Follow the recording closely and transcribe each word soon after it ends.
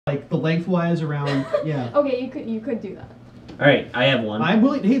like the lengthwise around. Yeah. Okay, you could do that. All right, I have one. I'm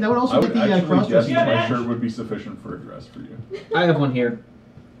willing. Hey, that would also get the cross dressing. My shirt would be sufficient for a dress for you. I have one here.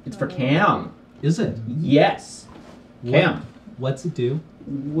 It's for Cam. Is it? Yes. Cam. What's it do?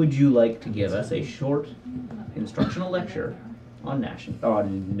 Would you like to give us a short instructional lecture on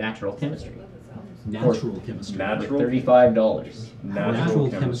natural chemistry? Natural chemistry. Natural? $35. Natural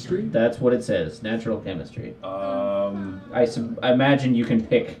chemistry? That's what it says. Natural chemistry. I imagine you can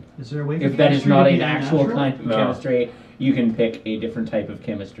pick. Is there a way? If that is not an actual natural? kind of chemistry, you can pick a different type of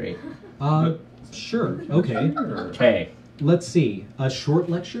chemistry. Sure. Okay. Okay. Let's see. A short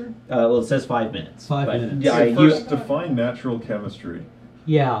lecture? Well, it says 5 minutes. 5 minutes. Yeah, first define natural chemistry.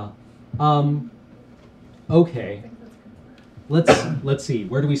 Yeah. Okay. Let's see.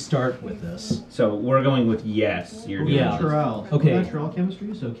 Where do we start with this? So we're going with yes. You're doing Natural. Okay. Natural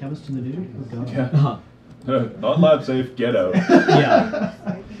chemistry. So chemist in the nude. Oh god. Yeah. Not lab safe. Get out. Yeah.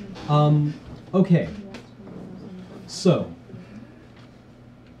 Okay. So,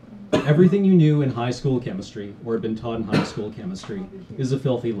 everything you knew in high school chemistry, or had been taught in high school chemistry, is a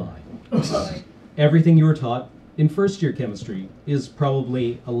filthy lie. Everything you were taught in first year chemistry is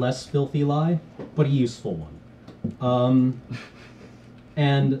probably a less filthy lie, but a useful one.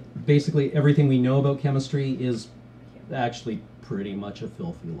 And basically everything we know about chemistry is actually pretty much a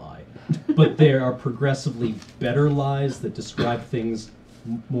filthy lie. But there are progressively better lies that describe things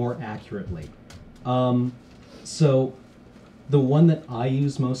more accurately. So the one that I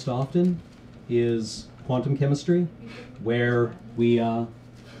use most often is quantum chemistry, where we, have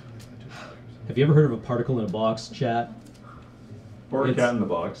you ever heard of a particle in a box, chat? Or a cat in the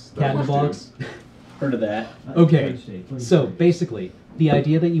box. Cat in the box? Heard of that. Okay, so basically, the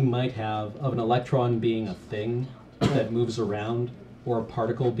idea that you might have of an electron being a thing that moves around, or a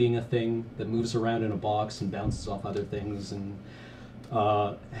particle being a thing that moves around in a box and bounces off other things and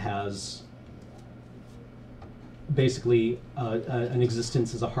has basically an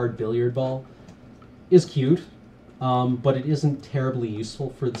existence as a hard billiard ball, is cute, but it isn't terribly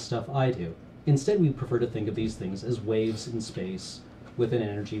useful for the stuff I do. Instead, we prefer to think of these things as waves in space with an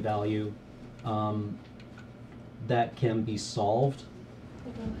energy value that can be solved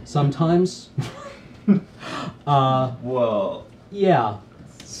sometimes. Well, yeah.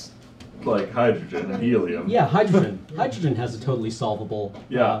 Like hydrogen and helium. Yeah, hydrogen. Hydrogen has a totally solvable.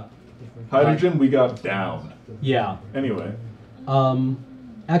 Yeah. Hydrogen, we got down. Yeah. Anyway.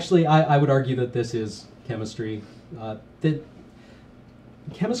 Actually, I would argue that this is chemistry. That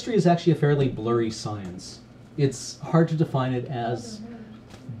chemistry is actually a fairly blurry science. It's hard to define it as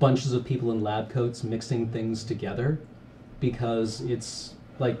bunches of people in lab coats mixing things together, because it's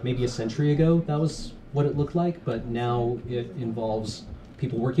like maybe a century ago that was what it looked like, but now it involves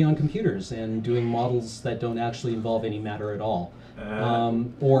people working on computers and doing models that don't actually involve any matter at all.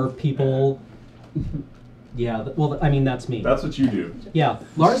 Or people... Yeah, well, I mean, that's me. That's what you do. Yeah,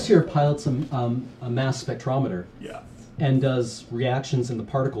 Lars here pilots a mass spectrometer. Yeah. And does reactions in the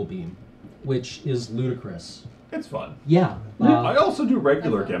particle beam, which is ludicrous. It's fun. Yeah. I also do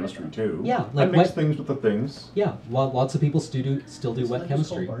regular chemistry, too. Yeah. Like I mix things with the things. Yeah, lots of people still do wet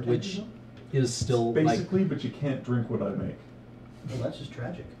chemistry, which is still basically, but you can't drink what I make. Well, that's just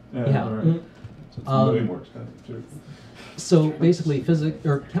tragic. Yeah. Right. So it's way more expensive, too. So basically,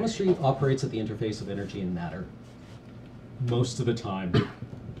 chemistry operates at the interface of energy and matter. Most of the time.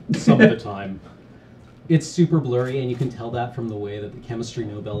 Some of the time. It's super blurry, and you can tell that from the way that the Chemistry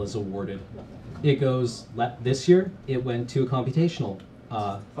Nobel is awarded. It goes, this year, it went to a computational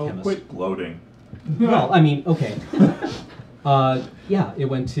chemist. Quit gloating. Well, I mean, okay. Yeah, it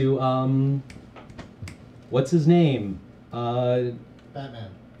went to, what's his name?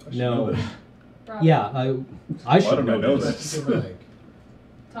 Batman. No. Yeah, I should know this.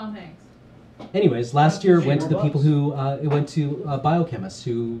 Tom Hanks. Anyways, last year it went to the people who, it went to biochemists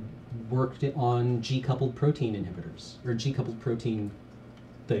who worked on G-coupled protein inhibitors, or G-coupled protein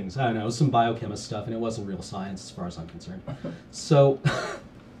things. I don't know, it was some biochemist stuff, and it wasn't real science as far as I'm concerned. So,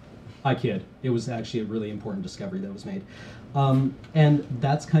 I kid. It was actually a really important discovery that was made. And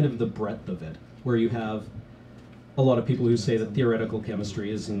that's kind of the breadth of it, where you have a lot of people who say that theoretical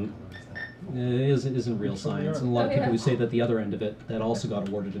chemistry isn't real science, and a lot of people who say that the other end of it, that also got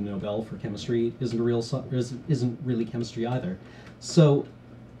awarded a Nobel for chemistry, isn't really chemistry either. So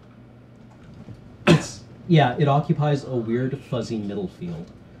it occupies a weird fuzzy middle field.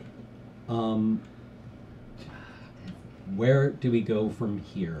 Where do we go from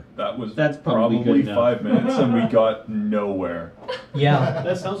here? That's probably 5 minutes, and we got nowhere. Yeah.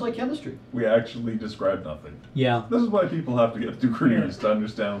 That sounds like chemistry. We actually described nothing. Yeah. This is why people have to get degrees to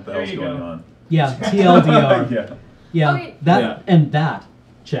understand what the hell's going on. Yeah, TLDR. Yeah. Yeah, Okay. that.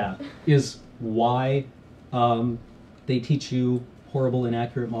 chat is why they teach you horrible,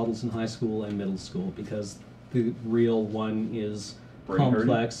 inaccurate models in high school and middle school, because the real one is Brain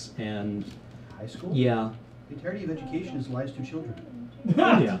complex and High school? yeah, The entirety of education is lives to children.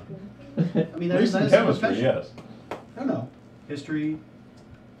 yeah. I mean, At that is, least that in is a chemistry, profession. yes. I don't know. History.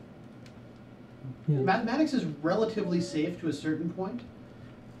 Yeah. Mathematics is relatively safe to a certain point,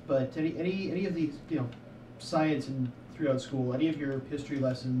 but any of these, science and throughout school, any of your history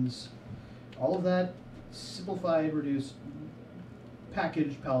lessons, all of that simplified, reduced,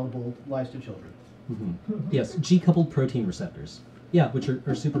 packaged, palatable lives to children. Mm-hmm. Yes, G-coupled protein receptors. Yeah, which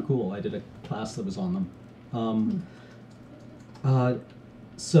are super cool. I did a class that was on them.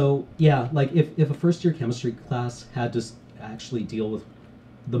 So yeah, like if a first year chemistry class had to actually deal with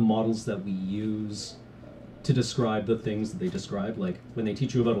the models that we use to describe the things that they describe, like when they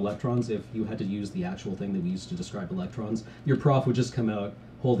teach you about electrons, if you had to use the actual thing that we used to describe electrons, your prof would just come out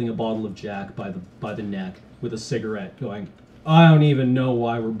holding a bottle of Jack by the neck with a cigarette going, I don't even know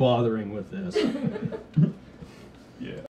why we're bothering with this.